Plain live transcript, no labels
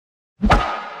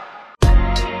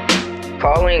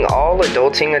Following all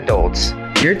adulting adults.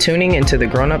 You're tuning into the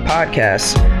Grown Up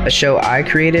Podcast, a show I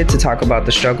created to talk about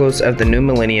the struggles of the new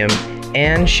millennium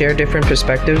and share different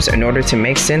perspectives in order to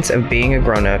make sense of being a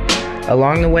grown-up.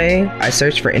 Along the way, I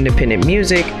search for independent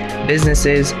music,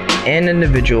 businesses, and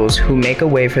individuals who make a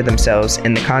way for themselves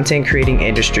in the content creating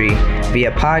industry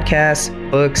via podcasts,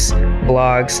 books,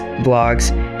 blogs,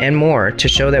 vlogs, and more to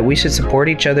show that we should support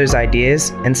each other's ideas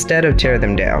instead of tear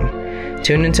them down.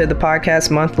 Tune into the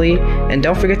podcast monthly, and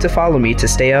don't forget to follow me to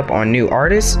stay up on new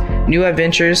artists, new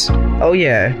adventures, oh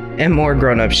yeah, and more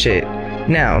grown-up shit.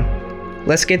 Now,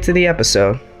 let's get to the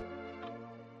episode.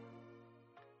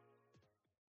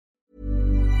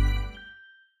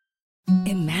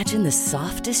 Imagine the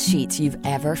softest sheets you've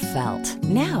ever felt.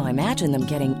 Now imagine them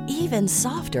getting even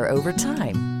softer over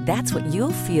time. That's what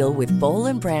you'll feel with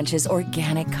Boll & Branch's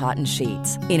organic cotton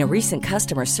sheets. In a recent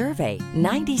customer survey,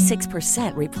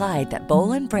 96% replied that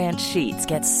Boll & Branch sheets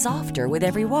get softer with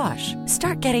every wash.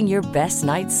 Start getting your best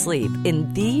night's sleep in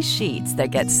these sheets that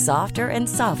get softer and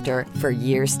softer for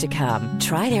years to come.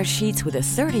 Try their sheets with a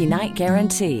 30-night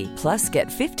guarantee. Plus, get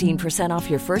 15% off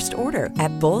your first order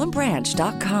at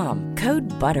bollandbranch.com.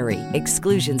 Code BUTTERY.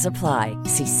 Exclusions apply.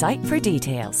 See site for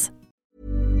details.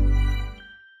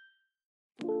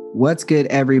 What's good,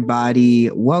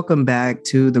 everybody? Welcome back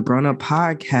to the Grown Up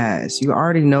Podcast. You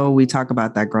already know we talk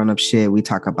about that grown up shit. We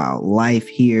talk about life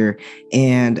here.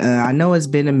 And I know it's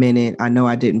been a minute. I know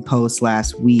I didn't post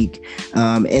last week.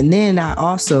 And then I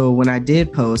also, when I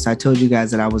did post, I told you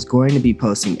guys that I was going to be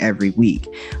posting every week.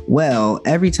 Well,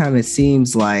 every time it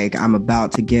seems like I'm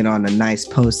about to get on a nice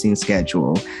posting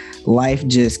schedule, life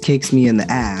just kicks me in the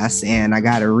ass and I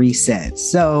got to reset.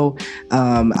 So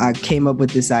I came up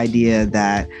with this idea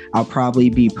that I'll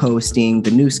probably be posting. The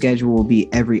new schedule will be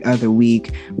every other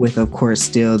week with, of course,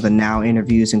 still the Now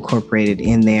interviews incorporated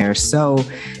in there. So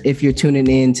if you're tuning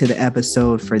in to the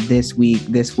episode for this week,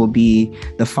 this will be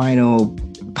the final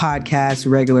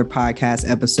regular podcast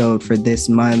episode for this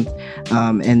month.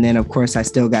 And then, of course, I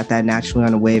still got that Naturally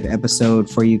on a Wave episode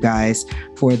for you guys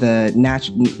for the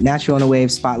Naturally on a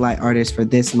Wave Spotlight artist for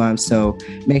this month. So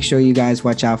make sure you guys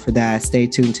watch out for that. Stay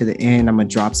tuned to the end. I'm going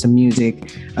to drop some music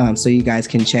so you guys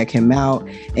can check him out.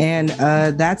 And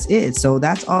that's it. So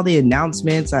that's all the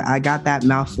announcements. I got that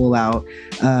mouthful out.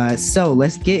 So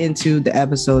let's get into the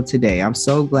episode today. I'm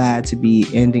so glad to be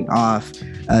ending off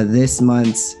this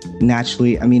month's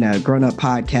Grown Up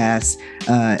Podcast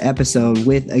episode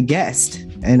with a guest.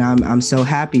 And I'm so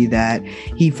happy that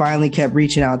he finally kept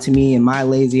reaching out to me and my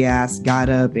lazy ass got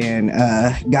up and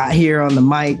got here on the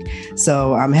mic.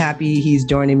 So I'm happy he's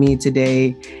joining me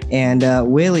today. And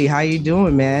Willie, how you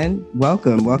doing, man?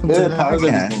 Welcome to the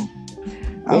podcast.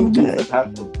 I'm good.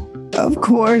 Of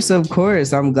course. I'm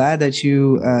glad that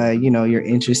you're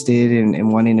interested in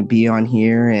wanting to be on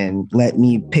here and let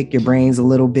me pick your brains a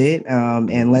little bit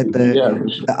and let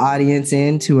the audience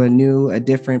into a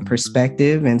different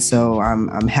perspective. And so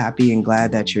I'm happy and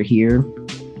glad that you're here.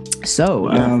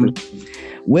 So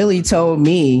Willie told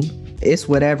me it's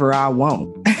whatever I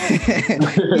want. He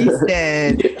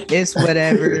said it's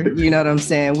whatever, you know what I'm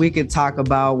saying? We could talk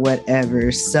about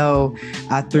whatever. So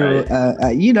I threw,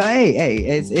 he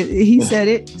said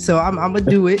it, so I'm gonna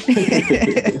do it.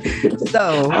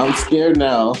 So I'm scared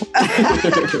now.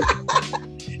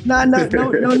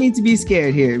 No need to be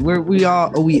scared here. We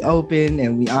open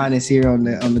and we honest here on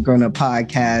the Grown Up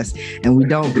Podcast, and we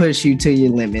don't push you to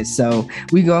your limits. So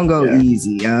we gonna go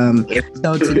easy.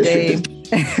 So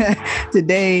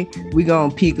today we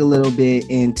gonna peek a little bit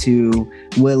into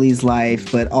Willie's life,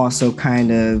 but also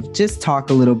kind of just talk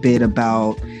a little bit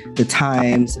about the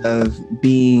times of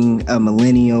being a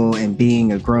millennial and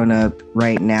being a grown-up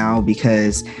right now,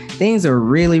 because things are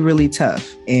really, really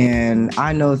tough. And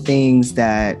I know things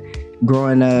that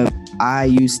growing up I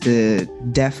used to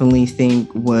definitely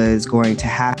think was going to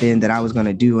happen, that I was going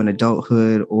to do in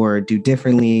adulthood or do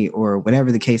differently or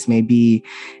whatever the case may be,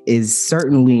 is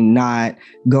certainly not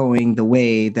going the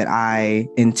way that I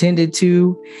intended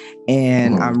to.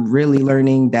 And I'm really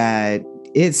learning that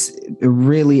it's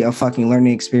really a fucking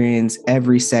learning experience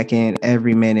every second,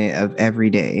 every minute of every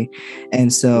day.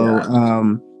 And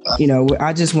so,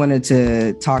 I just wanted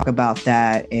to talk about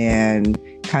that and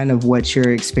kind of what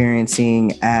you're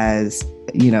experiencing as,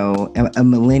 a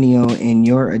millennial in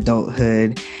your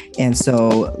adulthood. And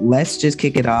so let's just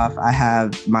kick it off. I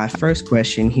have my first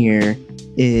question here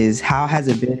is, how has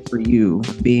it been for you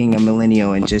being a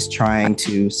millennial and just trying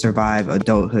to survive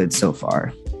adulthood so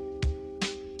far?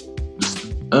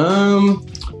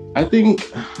 I think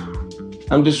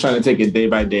I'm just trying to take it day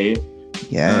by day.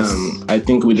 Yes. I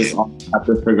think we just all have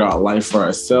to figure out life for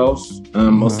ourselves.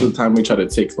 Most of the time we try to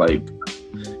take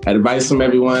advice from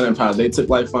everyone of how they took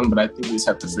life on, but I think we just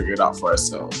have to figure it out for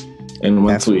ourselves. And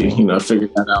once we, figure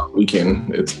that out, we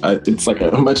can. It's like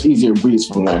a much easier breeze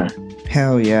from there.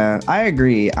 Hell yeah, I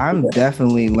agree. I'm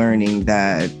definitely learning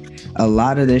that a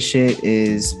lot of this shit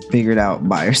is figured out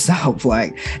by yourself.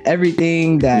 Like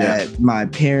everything that my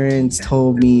parents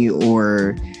told me,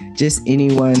 or just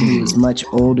anyone who's much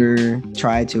older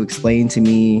tried to explain to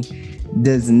me,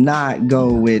 does not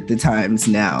go with the times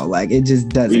now. Like it just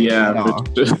doesn't at all.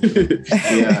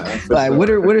 Like what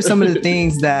are some of the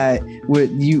things that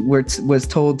was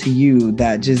told to you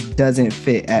that just doesn't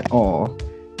fit at all?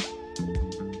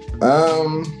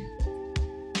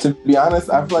 To be honest,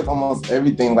 I feel like almost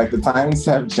everything, like the times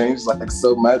have changed like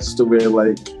so much to where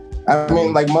like, I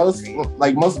mean, like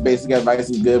most basic advice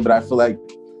is good, but I feel like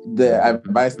the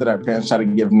advice that our parents try to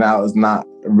give now is not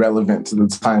relevant to the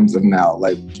times of now.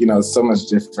 Like, so much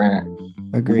different.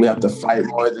 Agreed. We have to fight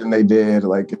more than they did.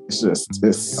 Like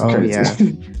it's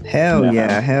crazy.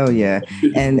 Yeah. Hell yeah.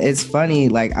 And it's funny,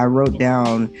 like I wrote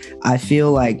down, I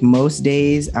feel like most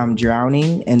days I'm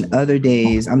drowning and other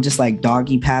days I'm just like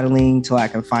doggy paddling till I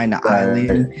can find an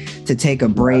island to take a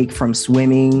break from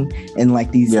swimming in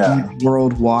like these deep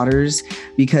world waters,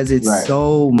 because it's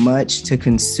so much to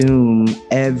consume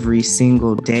every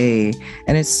single day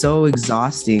and it's so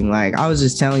exhausting. Like I was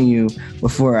just telling you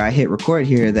before I hit record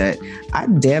here that I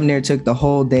damn near took the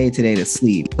whole day today to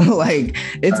sleep. Like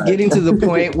it's getting to the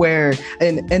point where,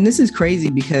 and this is crazy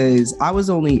because I was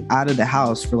only out of the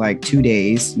house for like 2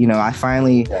 days.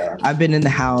 I've been in the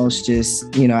house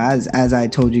just, as I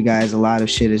told you guys, a lot of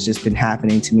shit has just been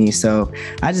happening to me. So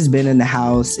I just been in the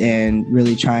house and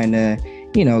really trying to,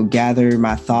 gather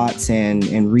my thoughts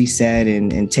and reset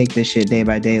and take this shit day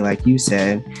by day, like you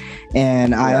said.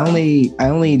 And I only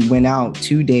went out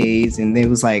 2 days and it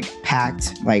was like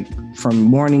packed, like from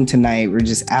morning to night, we're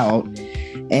just out.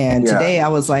 And today I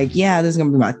was like, this is going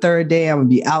to be my third day. I'm going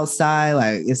to be outside.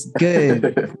 Like, it's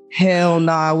good. Hell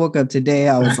no. I woke up today.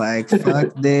 I was like,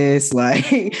 fuck this.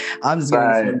 Like, I'm just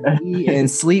going to eat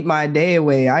and sleep my day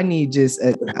away. I need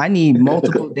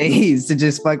multiple days to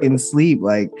just fucking sleep.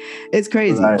 Like, it's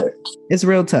crazy. It's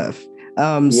real tough.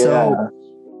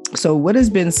 So what has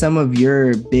been some of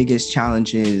your biggest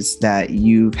challenges that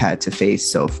you've had to face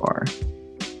so far?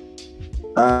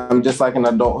 Just like in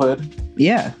adulthood?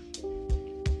 Yeah.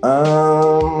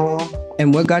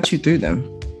 And what got you through them?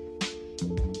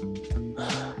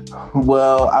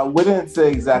 Well, I wouldn't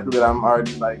say exactly that I'm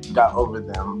already like got over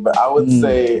them, but I would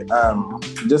say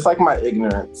just like my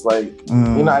ignorance. Like,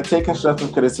 I take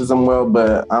constructive criticism well,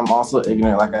 but I'm also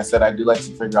ignorant. Like I said, I do like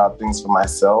to figure out things for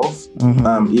myself.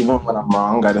 Even when I'm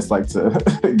wrong, I just like to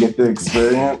get the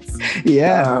experience.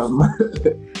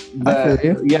 But I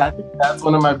think that's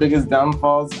one of my biggest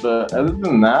downfalls. But other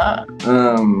than that,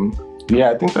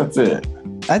 I think that's it.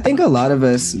 I think a lot of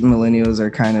us millennials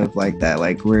are kind of like that.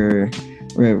 Like we're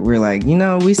like,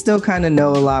 we still kind of know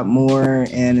a lot more.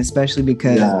 And especially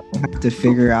because we have to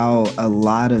figure out a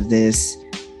lot of this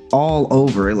all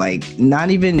over, like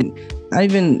not even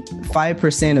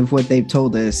 5% of what they've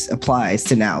told us applies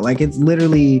to now. Like it's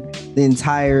literally the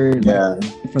entire,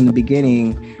 from the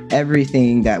beginning,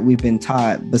 everything that we've been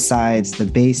taught besides the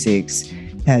basics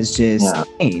has just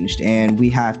changed. And we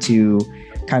have to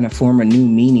kind of form a new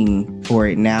meaning for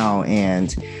it now.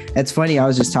 And it's funny, I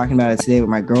was just talking about it today with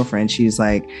my girlfriend. She's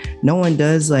like, no one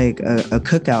does like a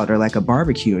cookout or like a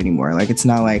barbecue anymore. Like it's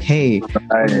not like, hey,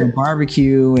 we're gonna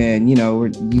barbecue and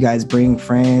you guys bring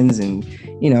friends and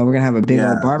we're gonna have a big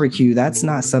old barbecue. That's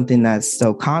not something that's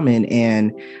so common.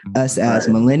 And us as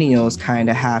millennials kind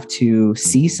of have to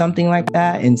see something like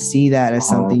that and see that as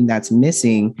something that's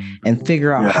missing and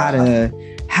figure out how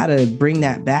to bring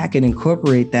that back and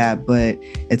incorporate that. But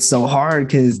it's so hard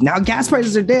because now gas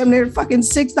prices are damn near fucking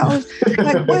 $6.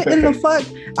 Like what in the fuck?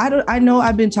 I know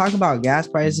I've been talking about gas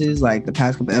prices like the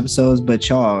past couple episodes, but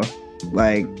y'all,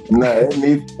 like, no,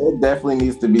 it definitely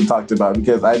needs to be talked about,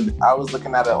 because I was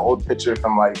looking at an old picture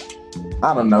from like,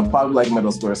 I don't know, probably like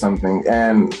middle school or something,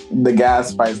 and the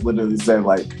gas price literally said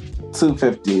like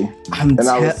 $2.50,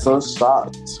 I was so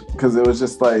shocked because it was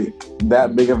just like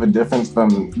that big of a difference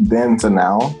from then to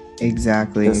now.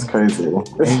 Exactly. It's crazy.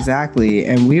 Exactly.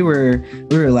 And we were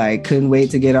like, couldn't wait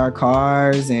to get our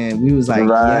cars. And we was like,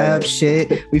 yep,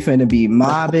 shit, we finna be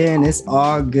mobbing. It's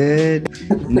all good.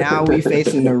 Now we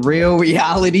facing the real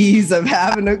realities of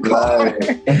having a car.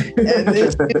 And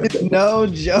this is no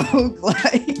joke.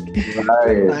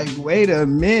 Like, wait a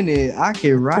minute. I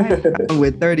can ride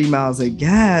with 30 miles of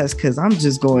gas because I'm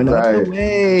just going up the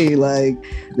way. Like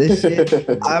this shit.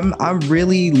 I'm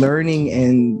really learning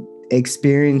and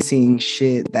experiencing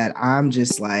shit that I'm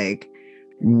just like,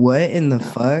 what in the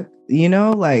fuck? You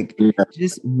know, like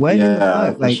just what in the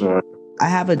fuck? Like sure. I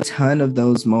have a ton of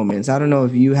those moments. I don't know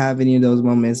if you have any of those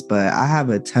moments, but I have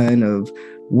a ton of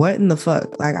what in the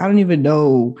fuck? Like, I don't even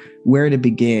know where to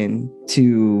begin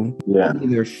to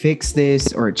either fix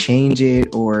this or change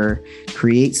it or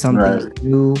create something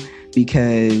new,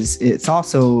 because it's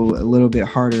also a little bit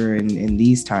harder in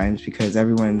these times because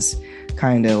everyone's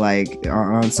kind of like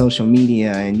on social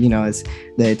media, and you know, it's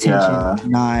the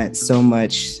attention not so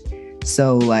much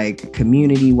so like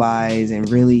community wise and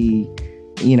really,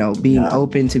 you know, being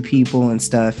open to people and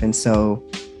stuff. And so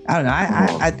I don't know,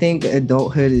 I think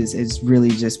adulthood is really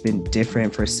just been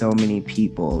different for so many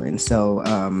people. And so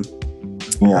I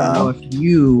don't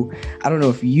know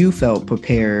if you felt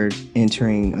prepared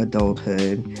entering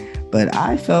adulthood, but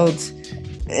I felt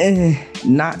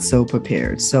not so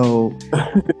prepared. So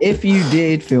if you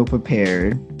did feel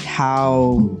prepared,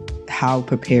 how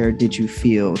prepared did you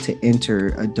feel to enter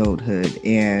adulthood,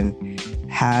 and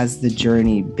has the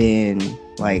journey been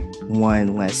like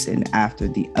one lesson after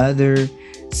the other,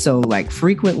 so like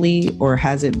frequently, or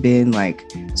has it been like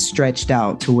stretched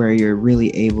out to where you're really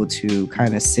able to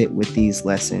kind of sit with these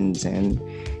lessons and,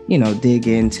 you know, dig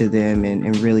into them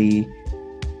and really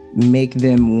make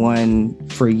them one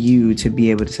for you to be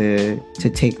able to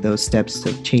take those steps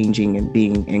of changing and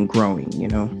being and growing, you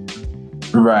know?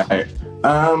 Right.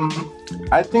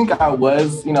 I think I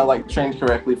was, you know, like trained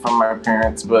correctly from my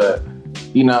parents, but,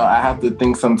 you know, I have to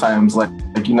think sometimes like,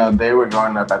 you know, they were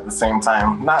growing up at the same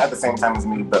time, not at the same time as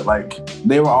me, but like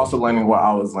they were also learning what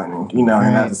I was learning, you know,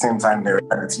 and at the same time they were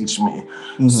trying to teach me.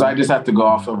 Mm-hmm. So I just have to go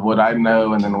off of what I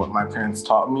know and then what my parents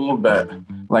taught me. But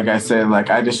like I said, like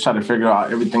I just try to figure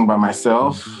out everything by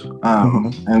myself.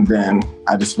 And then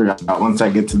I just figure out once I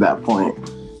get to that point,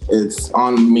 it's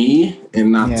on me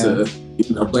and not to,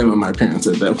 you know, blaming my parents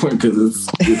at that point, because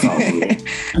it's all me.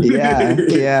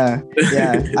 yeah.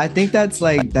 I think that's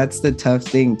the tough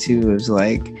thing too, is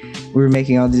like we're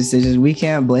making all these decisions. We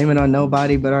can't blame it on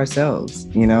nobody but ourselves.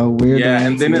 You know, we're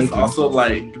and then it's also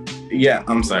like,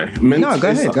 I'm sorry. No,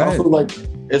 go ahead. Like,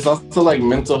 it's also like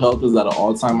mental health is at an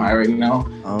all-time high right now,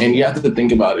 and you have to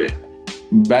think about it.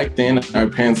 Back then, our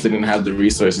parents didn't have the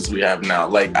resources we have now.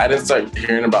 Like, I didn't start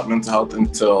hearing about mental health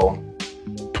until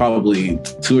probably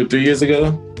 2 or 3 years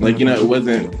ago. Like, you know, it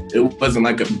wasn't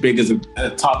like a big as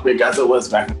a topic as it was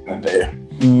back in the day.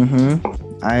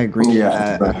 Mm-hmm. I agree with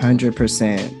that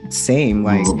 100%. Same.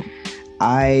 Like,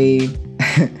 I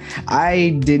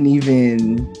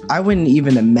wouldn't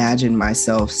even imagine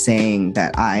myself saying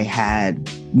that I had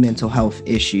mental health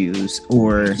issues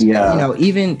or, you know,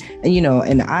 even, you know,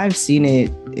 and I've seen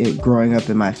it growing up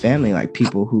in my family, like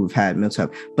people who've had mental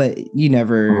health, but you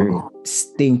never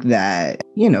think that,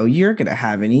 you know, you're going to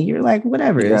have any. You're like,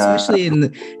 whatever, especially in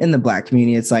the Black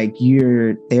community. It's like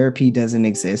your therapy doesn't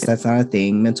exist. That's not a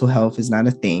thing. Mental health is not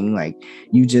a thing. Like,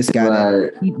 you just got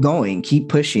to keep going, keep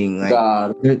pushing. Like,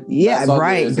 God.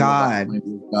 God.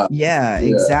 Yeah,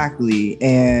 exactly.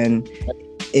 And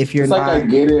if you're it's like, I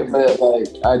get it, but like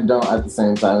I don't at the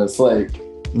same time. It's like,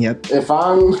 if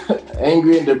I'm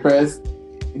angry and depressed,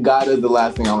 God is the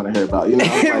last thing I want to hear about, you know?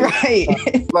 Like,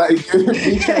 like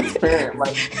be transparent.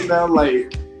 Like, you know,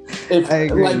 like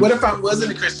what if I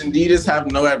wasn't a Christian? Do you just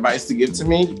have no advice to give to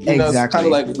me? You know, it's kind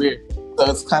of like weird.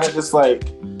 So it's kind of just like,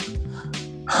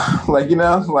 you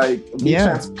know, like be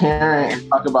transparent and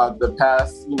talk about the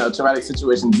past, you know, traumatic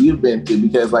situations you've been through,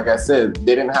 because like I said,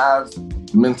 they didn't have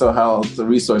mental health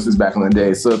resources back in the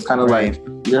day. So it's kind of like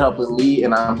you're helping me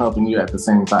and I'm helping you at the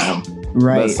same time.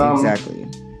 Right, exactly.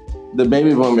 The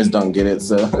baby boomers don't get it,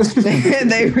 so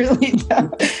they really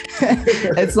don't.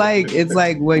 It's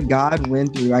like what God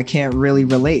went through. I can't really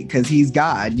relate because he's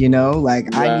God, you know?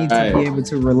 Like, I need to be able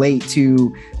to relate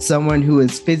to someone who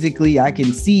is physically, I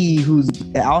can see, who's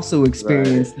also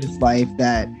experienced this life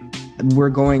that we're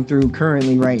going through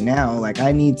currently right now. Like,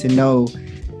 I need to know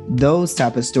those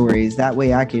type of stories. That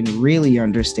way I can really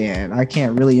understand. I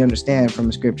can't really understand from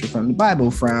a scripture from the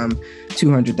Bible from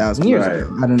 200,000 years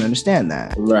ago. I don't understand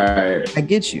that. Right. I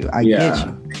get you. I get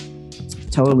you.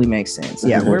 Totally makes sense.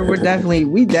 Yeah,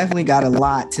 we definitely got a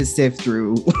lot to sift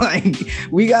through. Like,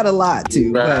 we got a lot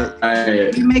to, but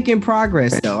we're making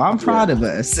progress though. I'm proud of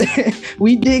us.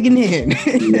 We digging in.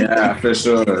 Yeah, for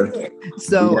sure.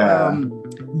 So,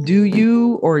 do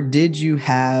you or did you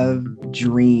have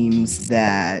dreams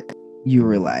that you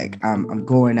were like, I'm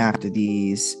going after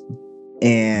these,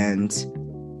 and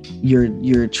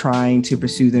you're trying to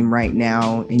pursue them right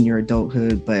now in your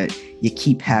adulthood, but you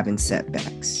keep having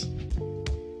setbacks?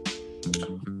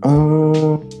 I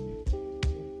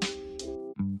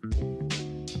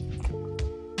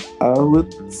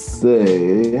would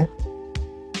say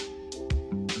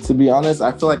To be honest,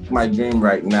 I feel like my dream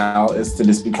right now is to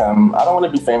just become, I don't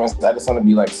want to be famous. I just want to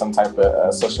be like some type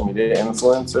of social media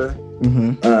influencer.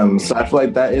 So I feel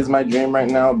like that is my dream right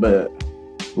now, but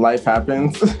life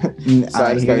happens. So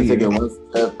I just got to take it one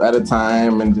step at a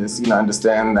time and just,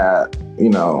 understand that,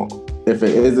 if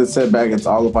it is a setback, it's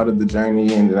all a part of the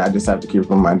journey. And then I just have to keep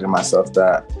reminding myself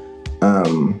that,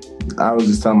 I was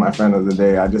just telling my friend the other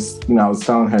day, I was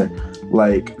telling her,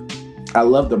 like, I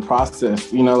love the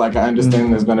process, like I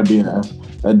understand there's going to be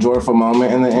a joyful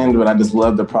moment in the end, but I just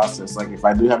love the process. Like if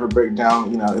I do have a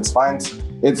breakdown, it's fine.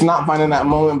 It's not fine in that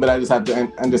moment, but I just have to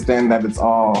understand that it's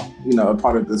all, a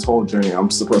part of this whole journey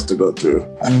I'm supposed to go through.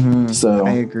 So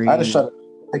I agree. I just try to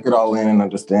take it all in and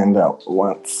understand that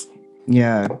once.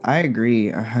 Yeah, I agree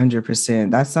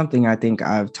 100%. That's something I think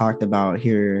I've talked about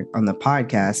here on the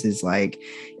podcast is like,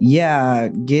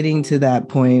 getting to that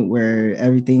point where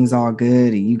everything's all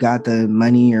good and you got the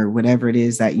money or whatever it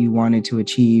is that you wanted to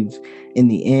achieve in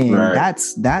the end. Right.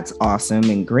 That's awesome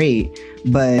and great.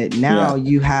 But now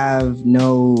you have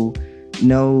no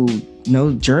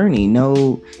journey,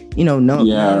 none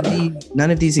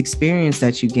of these experience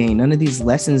that you gain, none of these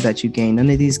lessons that you gain,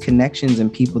 none of these connections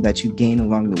and people that you gain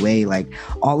along the way. Like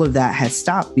all of that has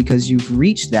stopped because you've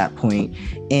reached that point.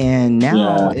 And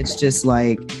now it's just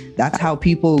like, that's how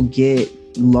people get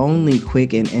lonely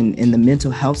quick and the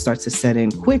mental health starts to set in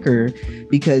quicker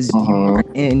because you're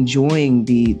enjoying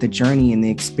the journey and the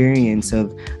experience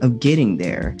of getting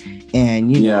there.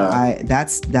 And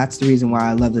that's the reason why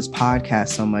I love this podcast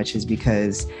so much, is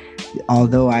because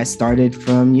although I started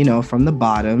from the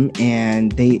bottom,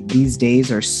 and these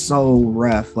days are so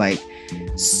rough,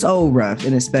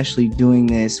 and especially doing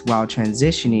this while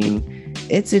transitioning,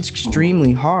 it's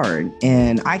extremely hard,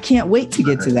 and I can't wait to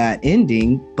get to that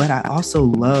ending. But I also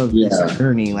love this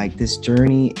journey, like this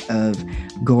journey of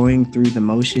going through the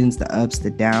motions, the ups,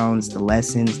 the downs, the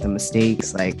lessons, the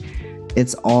mistakes. Like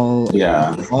it's all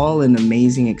an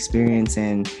amazing experience,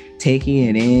 and taking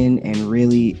it in and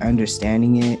really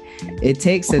understanding it. It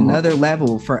takes another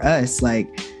level for us.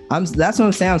 Like that's what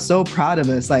I'm saying. I'm so proud of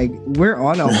us. Like we're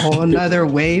on a whole nother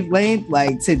wavelength,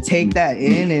 like to take that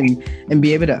in and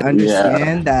be able to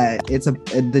understand that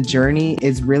the journey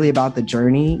is really about the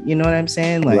journey. You know what I'm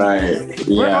saying? Like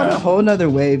we're on a whole nother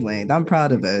wavelength. I'm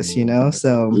proud of us,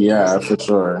 so yeah, for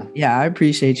sure. Yeah. I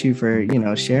appreciate you for,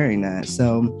 sharing that.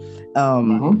 So,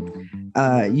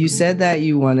 you said that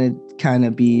you want to kind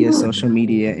of be a social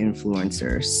media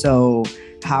influencer. So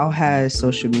how has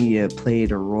social media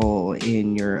played a role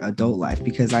in your adult life?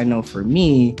 Because I know for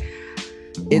me,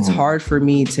 it's hard for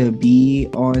me to be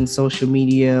on social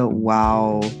media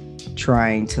while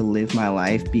trying to live my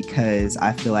life, because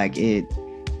I feel like it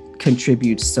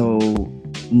contributes so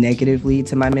negatively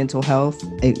to my mental health.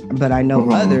 But I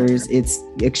know others, it's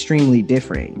extremely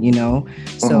different,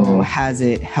 So has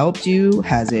it helped you?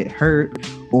 Has it hurt?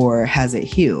 Or has it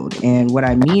healed? And what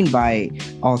I mean by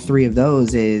all three of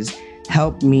those is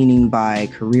help meaning by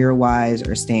career-wise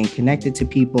or staying connected to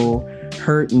people,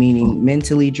 hurt meaning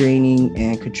mentally draining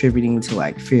and contributing to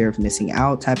like fear of missing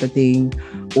out type of thing,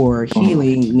 or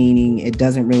healing meaning it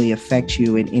doesn't really affect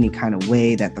you in any kind of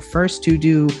way that the first two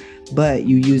do, but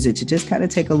you use it to just kind of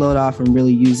take a load off and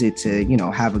really use it to,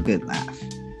 have a good laugh.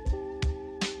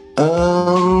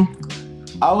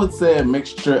 I would say a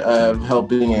mixture of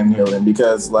helping and healing,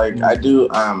 because like I do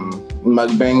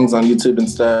mukbangs on YouTube and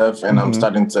stuff, and I'm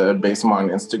starting to base more on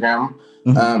Instagram.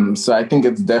 So I think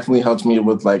it's definitely helped me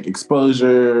with like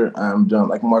exposure, doing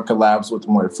like more collabs with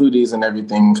more foodies and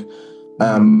everything.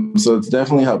 So it's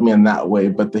definitely helped me in that way.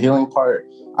 But the healing part,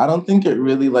 I don't think it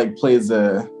really like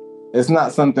it's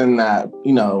not something that,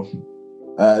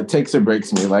 takes or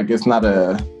breaks me. Like it's not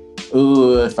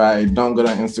if I don't go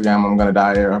on Instagram, I'm going to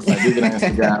die. Or if I do get on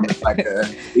Instagram, it's like,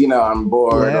 I'm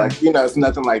bored. Like, it's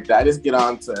nothing like that. I just get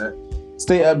on to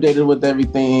stay updated with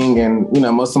everything. And,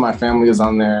 most of my family is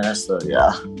on there. So,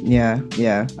 yeah.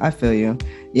 Yeah. I feel you.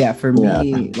 Yeah. For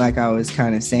me, like I was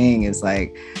kind of saying, is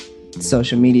like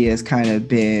social media has kind of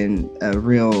been a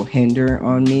real hinder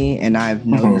on me. And I've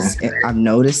noticed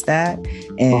that.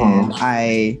 And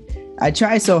I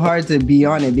try so hard to be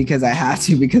on it because I have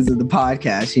to, because of the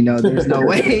podcast, there's no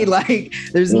way,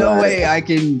 there's no way I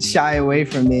can shy away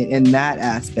from it in that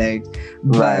aspect.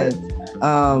 But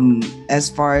as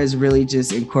far as really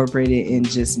just incorporate it in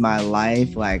just my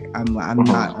life, like I'm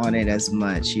not on it as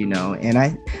much, and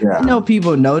I know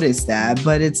people notice that,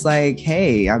 but it's like,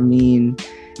 hey, I mean,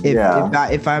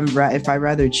 if I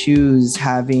rather choose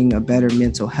having a better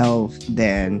mental health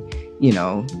than,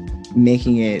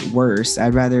 making it worse,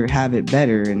 I'd rather have it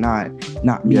better and not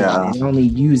and only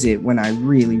use it when I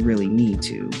really, really need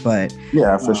to. But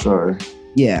for sure.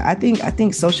 Yeah, I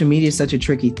think social media is such a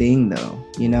tricky thing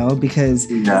though, because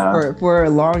for a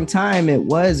long time it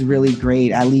was really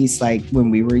great, at least like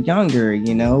when we were younger,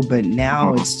 but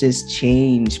now it's just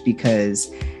changed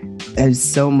because there's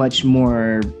so much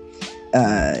more.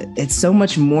 It's so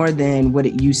much more than what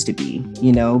it used to be,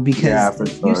 because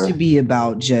it used to be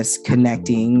about just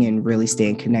connecting and really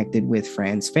staying connected with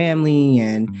friends, family,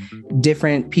 and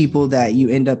different people that you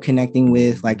end up connecting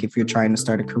with, like if you're trying to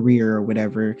start a career or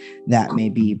whatever that may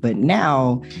be. But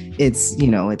now it's,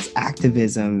 it's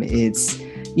activism, it's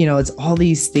all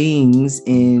these things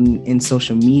in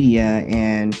social media,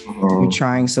 and you're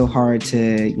trying so hard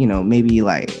to, maybe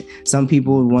like some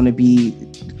people want to be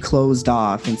closed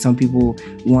off, and some people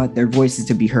want their voices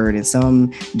to be heard, and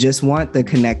some just want the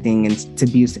connecting and to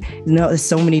be, there's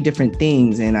so many different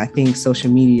things. And I think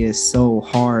social media is so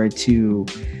hard to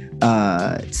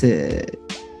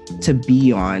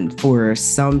be on for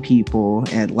some people,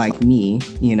 and like me,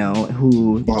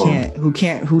 who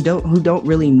don't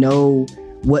really know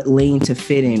what lane to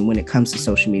fit in when it comes to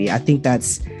social media. I think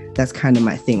that's kind of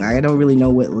my thing. I don't really know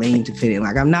what lane to fit in.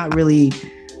 Like, I'm not really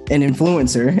an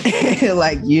influencer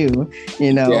like you,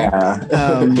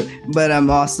 but I'm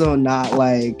also not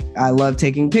like, I love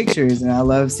taking pictures and I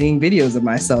love seeing videos of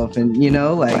myself, and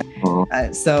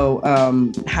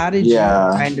how did you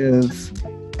kind of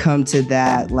come to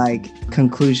that like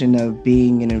conclusion of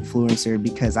being an influencer?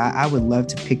 Because I would love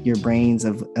to pick your brains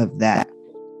of that.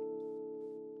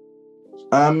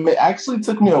 It actually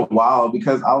took me a while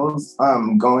because I was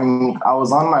on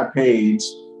my page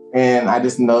and I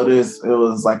just noticed it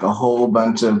was like a whole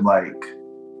bunch of like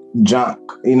junk,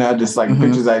 just like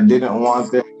pictures I didn't want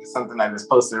there, something I just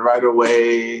posted right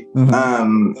away.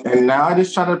 And now I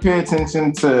just try to pay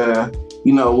attention to,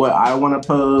 what I want to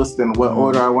post and what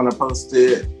order I want to post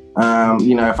it.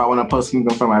 If I want to post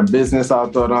something for my business, I'll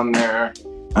throw it on there.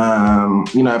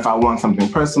 If I want something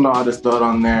personal, I'll just throw it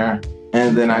on there.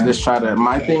 And then I just try to,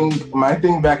 my thing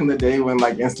back in the day when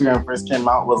like Instagram first came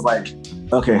out was like,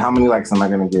 okay, how many likes am I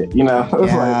going to get? It was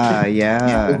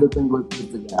the thing with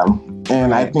Instagram.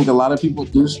 And I think a lot of people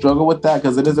do struggle with that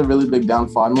because it is a really big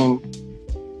downfall. I mean,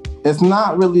 it's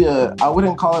not really I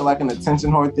wouldn't call it like an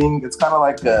attention whore thing. It's kind of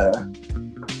like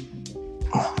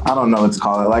I don't know what to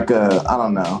call it. Like I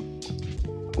don't know.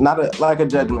 Not like a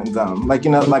judgment zone. Like,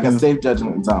 like a safe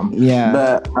judgment zone. Yeah.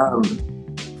 But,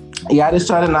 I just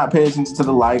try to not pay attention to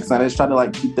the likes. I just try to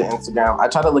like keep the Instagram. I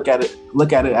try to look at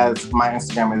it as my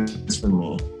Instagram is for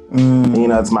me.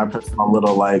 It's my personal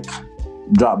little like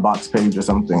Dropbox page or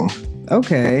something.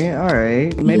 Okay, all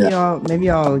right. Maybe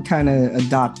I'll kind of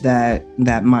adopt that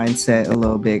mindset a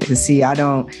little bit. Cause see, I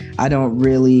don't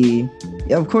really.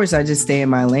 Of course, I just stay in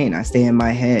my lane. I stay in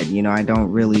my head. I don't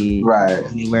really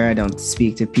anywhere. I don't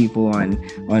speak to people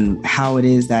on how it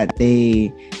is that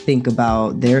they think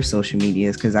about their social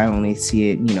medias, because I only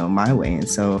see it, my way. And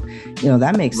so,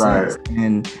 that makes sense.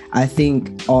 And I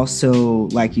think also,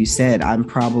 like you said, I'm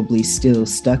probably still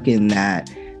stuck in that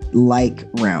like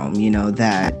realm,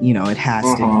 that, it has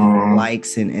to be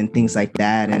likes and things like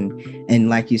that. And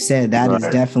like you said, that is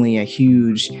definitely a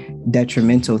huge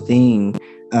detrimental thing.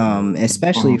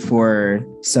 Especially for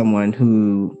someone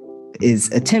who is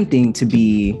attempting to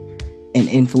be an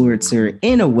influencer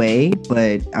in a way,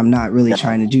 but I'm not really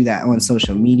trying to do that on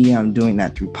social media. I'm doing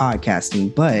that through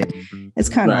podcasting, but it's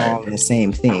kind of all the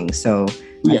same thing. So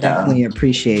I definitely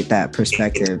appreciate that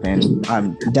perspective, and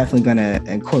I'm definitely going to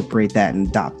incorporate that and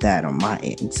adopt that on my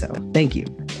end. So thank you.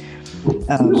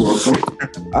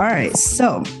 All right.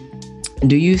 So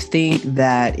do you think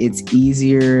that it's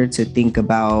easier to think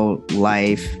about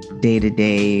life day to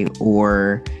day,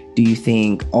 or do you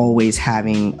think always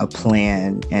having a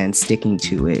plan and sticking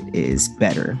to it is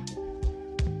better?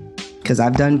 Because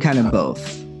I've done kind of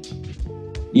both.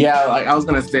 Yeah, like I was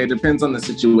going to say, it depends on the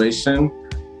situation.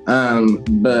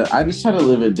 But I just try to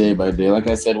live it day by day. Like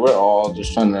I said, we're all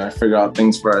just trying to figure out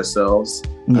things for ourselves.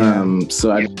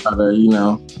 So I just try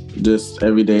to, just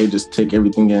every day, just take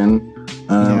everything in.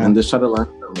 And just try to learn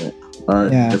from it. Or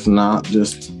if not,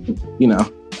 just,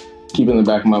 keep in the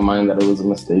back of my mind that it was a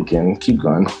mistake and keep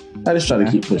going. I just try to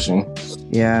keep pushing.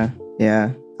 Yeah.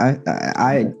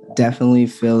 I definitely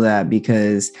feel that,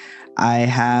 because I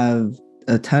have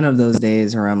a ton of those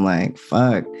days where I'm like,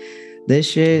 fuck, this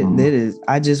shit,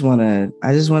 I just want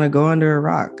to go under a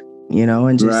rock,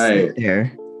 and just sit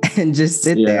there. And just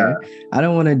sit there. I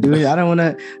don't want to do it. I don't want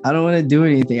to do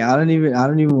anything. I don't need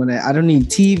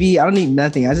TV. I don't need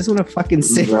nothing. I just want to fucking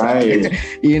sit there,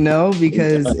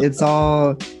 because it's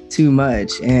all too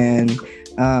much. And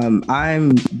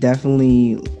I'm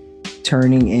definitely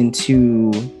turning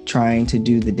into trying to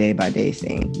do the day by day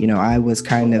thing. I was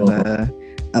kind of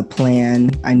a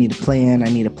plan. I need a plan. I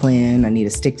need a plan. I need to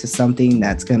stick to something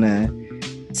that's gonna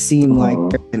seem like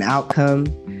an outcome.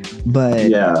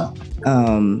 But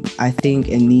I think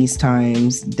in these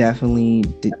times, definitely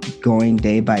going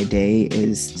day by day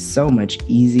is so much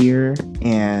easier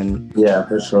and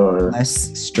for sure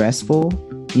less stressful,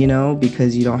 you know,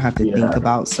 because you don't have to think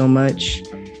about so much.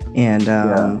 And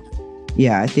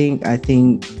I think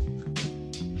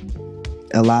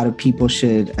a lot of people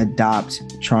should adopt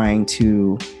trying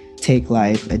to take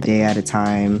life a day at a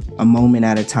time, a moment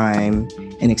at a time,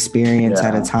 an experience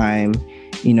at a time,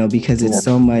 you know, because it's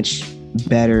so much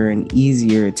better and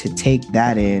easier to take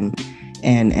that in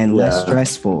and less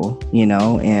stressful, you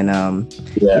know. And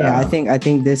I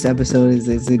think this episode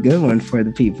is a good one for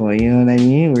the people, you know what I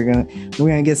mean? We're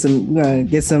gonna get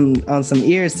some on some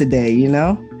ears today, you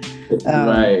know.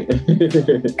 Right.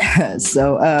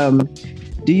 So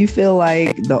do you feel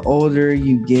like the older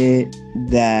you get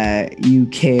that you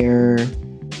care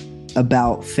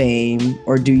about fame,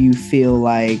 or do you feel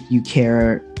like you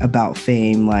care about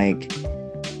fame like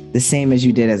the same as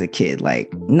you did as a kid?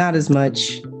 Like not as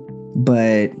much,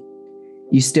 but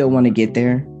you still want to get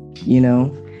there, you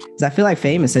know? Because I feel like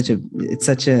fame is such a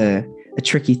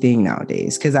tricky thing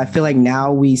nowadays. Because I feel like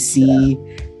now we see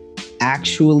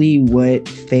actually what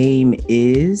fame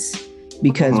is,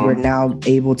 because we're now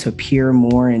able to peer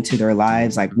more into their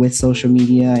lives, like with social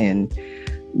media and,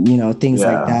 you know, things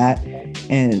like that.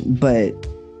 But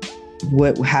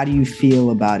how do you feel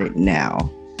about it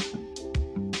now?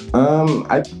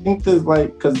 I think there's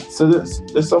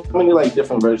there's so many like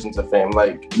different versions of fame.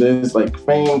 Like there's like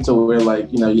fame to where like,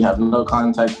 you know, you have no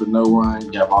contact with no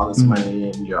one, you have all this money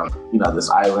and you're on, you know, this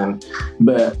island.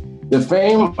 But the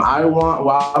fame I want,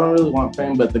 well, I don't really want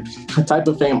fame, but the type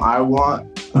of fame I want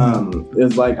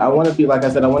is like, I want to be, like I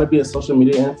said, I want to be a social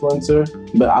media influencer,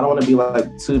 but I don't want to be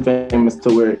like too famous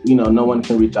to where, you know, no one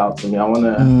can reach out to me. I want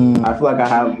to, I feel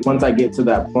like once I get to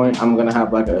that point, I'm going to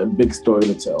have like a big story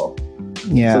to tell.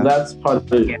 Yeah. So that's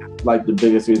probably like the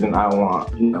biggest reason I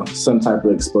want, you know, some type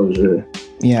of exposure.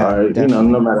 Yeah. Or, you know,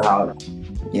 no matter how.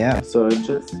 Yeah. So it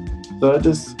just,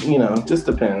 you know, just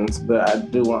depends. But I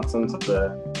do want some type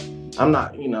of, I'm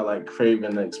not, you know, like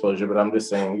craving the exposure, but I'm just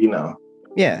saying, you know,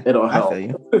 it'll help. I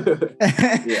feel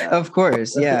you. Of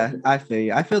course. Yeah. I feel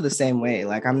you. I feel the same way.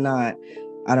 Like I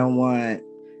don't want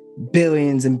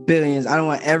billions and billions. I don't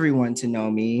want everyone to know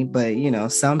me, but you know,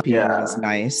 some people is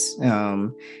nice.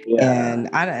 And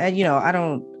I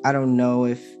don't know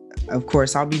if, of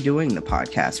course, I'll be doing the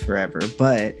podcast forever,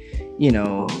 but you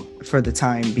know, for the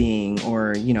time being,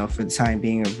 or you know, for the time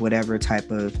being of whatever type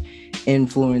of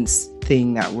influence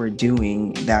thing that we're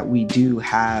doing, that we do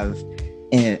have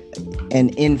an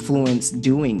influence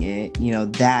doing it, you know,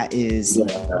 that is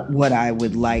what I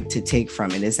would like to take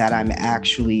from it, is that I'm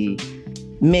actually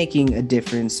making a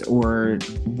difference, or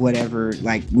whatever,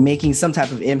 like making some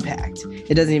type of impact.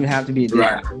 It doesn't even have to be a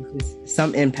difference. It's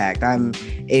some impact. I'm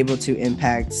able to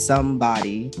impact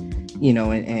somebody, you know,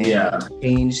 and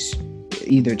change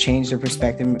their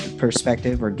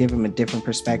perspective, or give them a different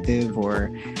perspective,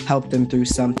 or help them through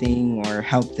something, or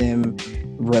help them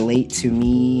relate to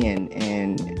me,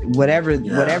 and whatever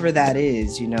that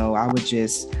is, you know, I would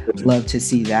just love to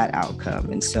see that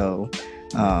outcome. And so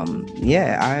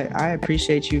I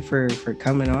appreciate you for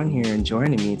coming on here and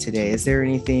joining me today. Is there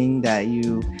anything that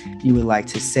you would like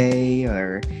to say,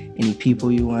 or any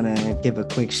people you want to give a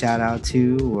quick shout out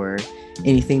to, or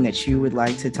anything that you would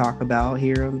like to talk about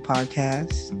here on the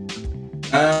podcast?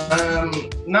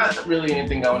 Not really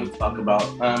anything I want to talk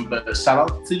about, but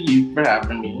shout out to you for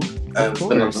having me. It's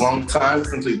been a long time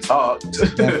since we talked.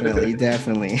 Definitely.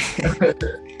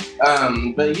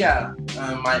 But yeah,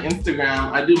 my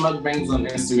Instagram, I do mukbangs on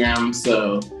Instagram,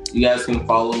 so you guys can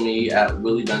follow me at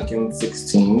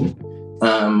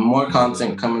WillieDuncan16. More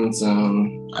content coming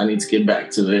soon. I need to get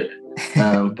back to it,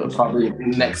 but probably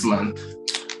next month.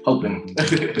 Hoping.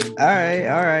 All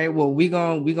right. Well, we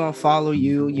gonna follow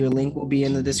you. Your link will be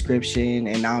in the description,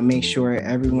 and I'll make sure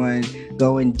everyone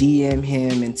go and DM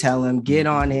him and tell him get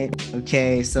on it,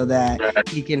 okay, so that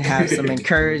he can have some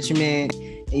encouragement.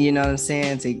 You know what I'm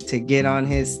saying? To get on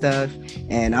his stuff,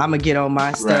 and I'm gonna get on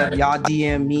my stuff. Y'all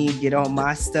DM me, get on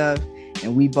my stuff,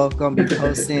 and we both gonna be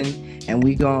posting. And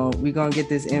we gonna get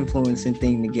this influencing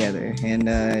thing together. And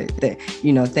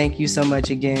thank you so much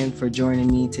again for joining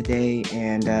me today.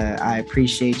 And I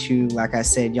appreciate you. Like I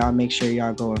said, y'all make sure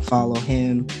y'all go and follow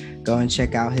him. Go and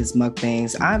check out his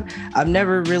mukbangs. I've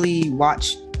never really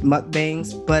watched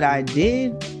mukbangs, but I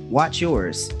did watch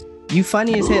yours. You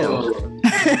funny as hell.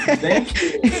 Thank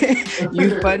you.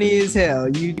 You funny as hell.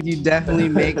 You definitely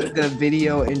make the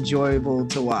video enjoyable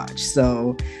to watch.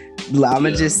 So I'm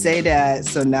gonna just say that.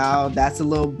 So now that's a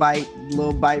little bite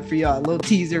for y'all, a little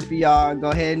teaser for y'all. Go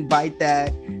ahead and bite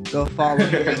that. Go follow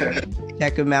him,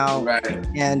 check him out, Right.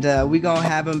 And we gonna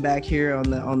have him back here on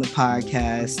the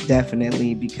podcast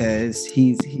definitely, because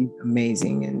he's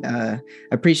amazing, and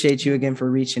appreciate you again for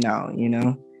reaching out.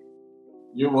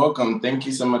 You're welcome. Thank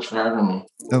you so much for having me.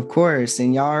 Of course.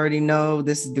 And y'all already know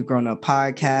this is the Grown Up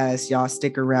Podcast. Y'all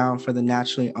stick around for the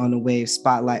Naturally on the Wave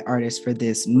Spotlight artist for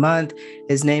this month.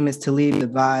 His name is Talib the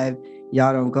Vibe.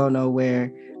 Y'all don't go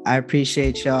nowhere. I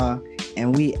appreciate y'all.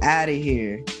 And we out of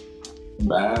here.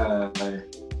 Bye.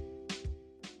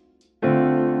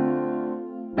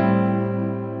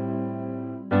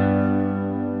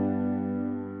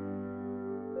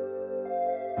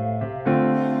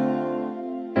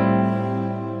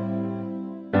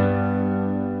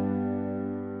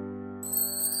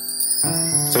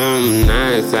 Some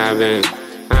nights I've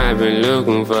been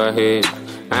looking for hits.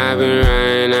 I've been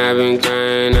crying, I've been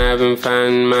crying, I've been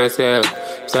finding myself.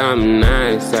 Some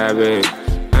nights I've been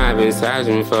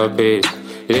searching for peace.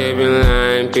 Living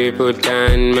line, people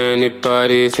dying, many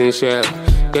parties and shells.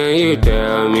 Can you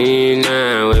tell me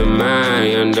now, am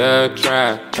I under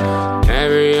trap?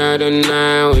 Every other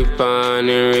night we burn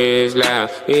and raise loud.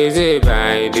 Is it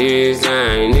by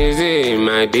design? Is it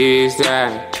my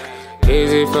desire?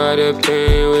 Is it for the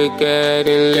pain we get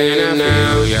and live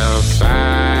now? Your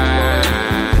fire.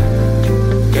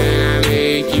 Can I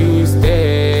make you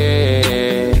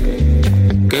stay?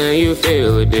 Can you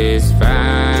feel this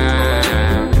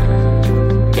fire?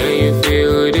 Can you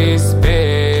feel this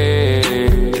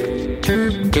pain?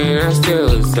 Can I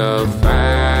still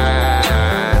survive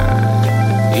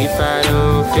if I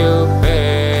don't feel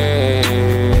pain?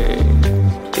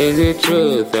 Is it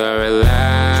truth or a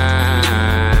lie?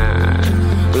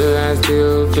 I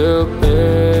still feel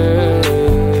pain,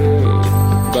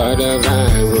 but the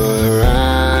vibe will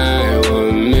ride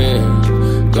with me.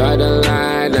 Got a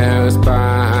light that will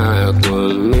spark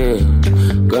with me.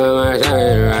 Got my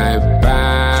shine right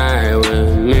by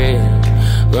with me.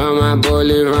 Got my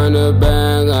bullet from the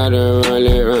back, got a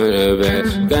rollie from the back.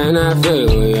 Can I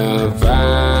feel your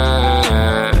vibe?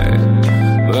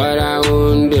 But I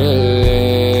won't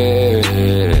delay.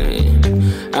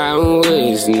 I won't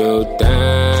waste no time.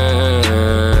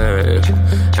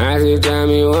 Tell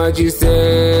me what you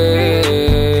say.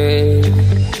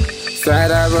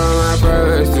 Said I brought my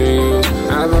progress to you.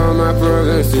 I brought my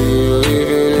progress to you.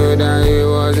 Even though that it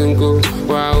wasn't cool,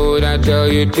 why would I tell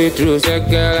you the truth? Said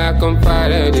girl, I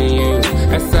confided in you.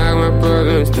 I sang my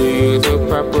problems to you. Took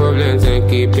my problems and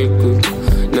keep it cool.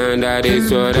 Now that it's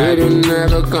what I do,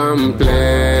 never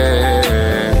complain.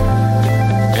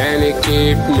 And it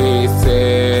keep me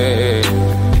safe.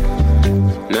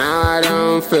 Now I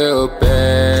don't feel pain.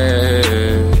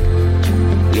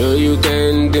 No, you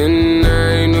can't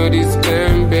deny. No, this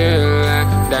can't be a lie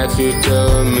that you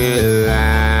told me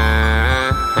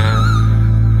lie.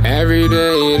 Every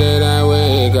day that I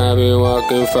wake, I be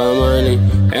walking for money.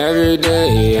 Every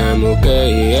day I'm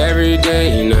okay. Every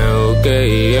day now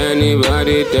okay.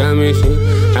 Anybody tell me shit,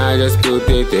 I just put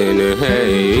it in the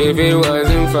hay. If it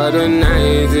wasn't for the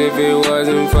nights, if it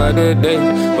wasn't for the day,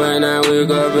 when I wake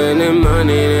up in the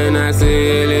morning and I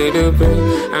see a little bit,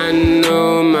 I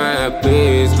know my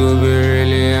place could be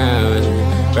really out.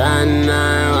 Right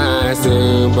now I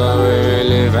sing, but we're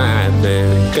really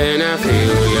vibing. Can I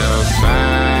feel your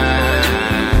fire?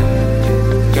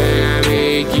 Can I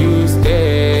make you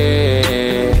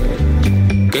stay?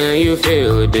 Can you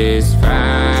feel this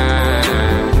fire?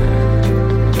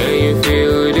 Can you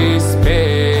feel this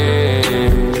pain?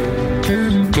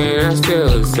 Can I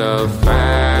still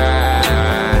survive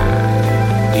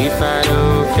if I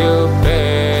don't feel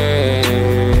pain?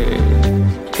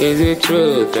 Is it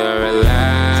truth or a lie?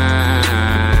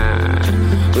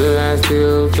 Will I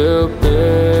still feel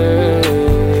pain?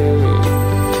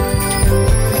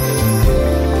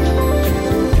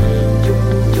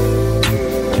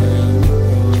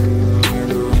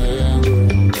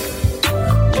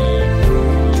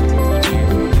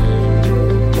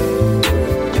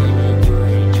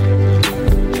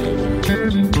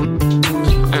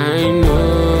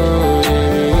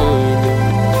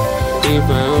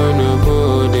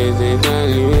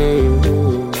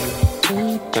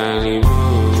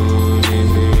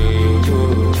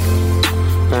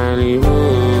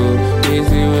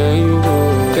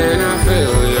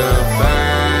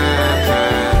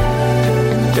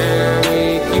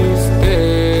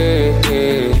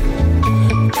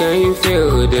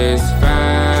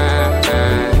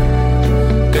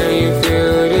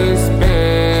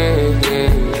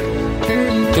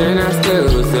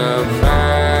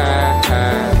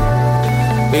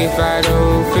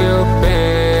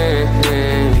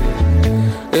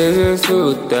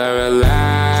 truth or a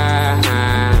lie?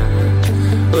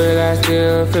 Will I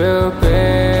still feel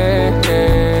pain?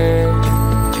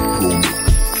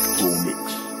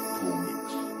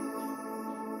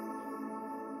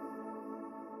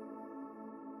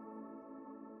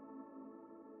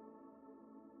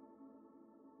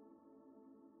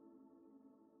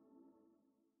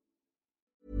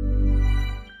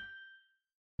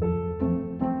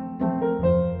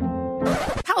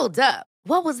 Hold up.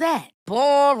 What was that?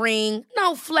 Boring.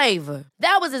 No flavor.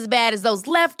 That was as bad as those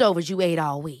leftovers you ate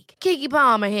all week. Keke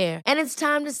Palmer here, and it's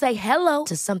time to say hello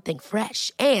to something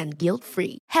fresh and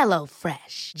guilt-free. Hello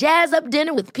Fresh. Jazz up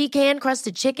dinner with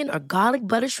pecan-crusted chicken or garlic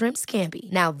butter shrimp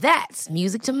scampi. Now that's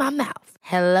music to my mouth.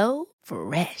 Hello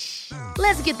Fresh.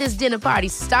 Let's get this dinner party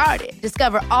started.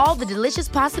 Discover all the delicious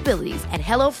possibilities at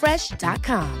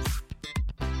HelloFresh.com.